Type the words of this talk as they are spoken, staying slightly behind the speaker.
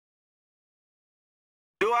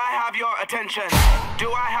have your attention?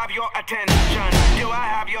 Do I have your attention? Do I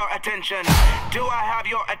have your attention? Do I have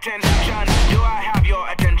your attention? Do I have your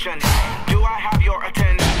attention? Do I have your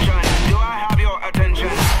attention? Do I have your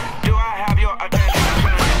attention? Do I have your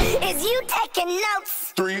attention? Is you taking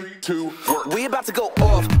notes? 3, 2, work. We about to go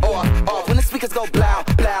off, off, off. When the speakers go blow,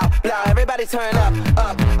 blow, blow. Everybody turn up,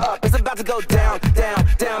 up, up. It's about to go down, down,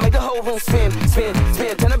 down. Make the whole room spin, spin,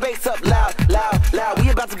 spin. Turn the bass up loud, loud, loud. We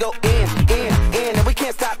about to go in, and we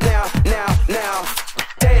can't stop now, now, now.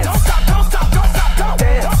 Dance. Don't stop, don't stop, don't stop, don't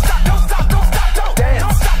dance. Don't stop, don't stop, don't stop, don't dance.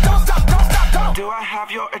 Don't stop, don't stop, don't stop, don't. Do I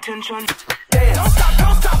have your attention? Dance. Don't stop,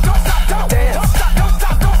 don't stop, don't stop, don't dance. Don't stop, don't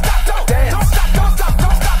stop, don't stop, don't dance. Don't stop, don't stop,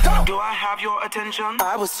 don't stop, don't. Do I have your attention?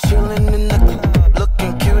 I was chilling in the club,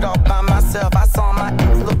 looking cute all by myself. I saw my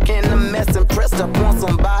ex looking a mess and pressed up on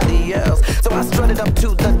somebody else. So I strutted up to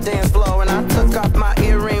the dance floor and I took off my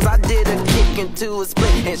earrings. I did a kick into a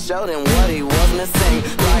split and showed him what he was missing.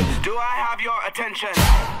 Like, do I have your attention?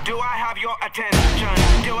 Do I have your attention?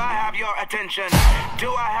 Do I have your attention?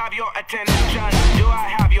 Do I have your attention? Do I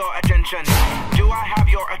have your attention? Do I have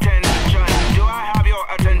your attention? Do I have your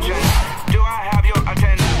attention? Do I have your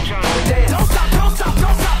attention? dance. Don't stop, don't stop,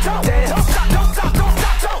 don't stop, don't dance. Don't stop, don't stop, don't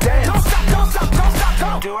stop, don't dance. Don't stop, don't stop, don't stop,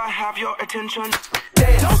 don't. Do I have your attention?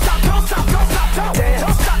 Dance. Don't stop, don't stop, don't stop, don't dance.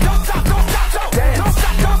 Don't stop, don't stop, don't stop, don't dance. Don't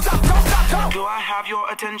stop, don't stop, don't stop, don't. Do I have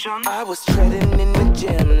your attention? I was treading in the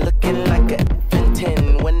gym, looking like a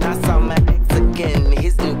F10 when I saw my ex again.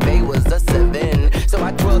 His new pay was a 7, so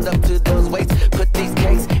I twirled up to those weights, put these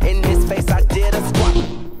cakes in his face. I did a squat.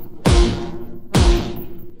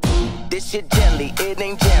 This shit jelly, it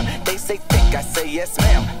ain't jam. They say thick, I say yes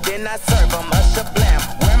ma'am. Then I serve them a shablam.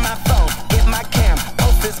 Wear my phone, get my cam,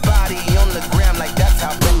 post this body on the gram like that's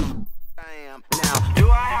how big I am now. Do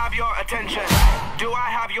I have your attention? Do I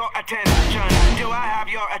have your attention? Do I have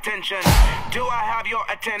your attention? Do I have your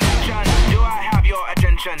attention? Do I have your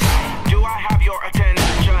attention? Do I have your attention?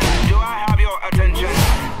 Do I have your attention?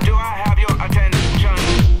 Do I have your attention?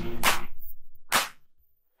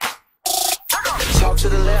 Talk to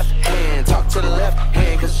the left hand, talk to the left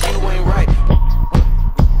hand, cause you ain't right.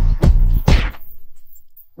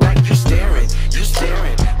 Like you staring, you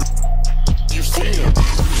see him.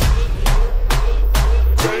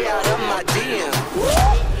 Stay out of my DM.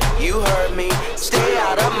 You heard me, stay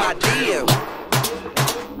out of my DM.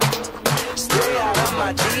 Stay out of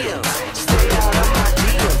my DM. Stay out of my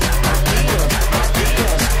DM. My DM, my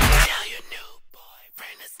DM. Tell your new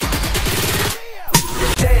boyfriend to stop.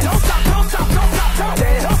 Dance. Don't stop, don't stop, don't stop, don't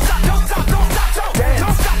dance. Don't stop, don't stop, don't stop, don't dance.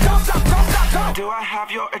 Don't stop, don't stop, don't stop, don't. Do I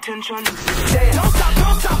have your attention? Dance. Don't stop,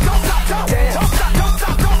 don't stop, don't stop, don't dance. Don't stop, don't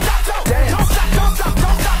stop, don't stop, don't dance. Don't stop, don't stop,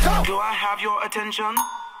 don't stop, don't. Do I have your attention?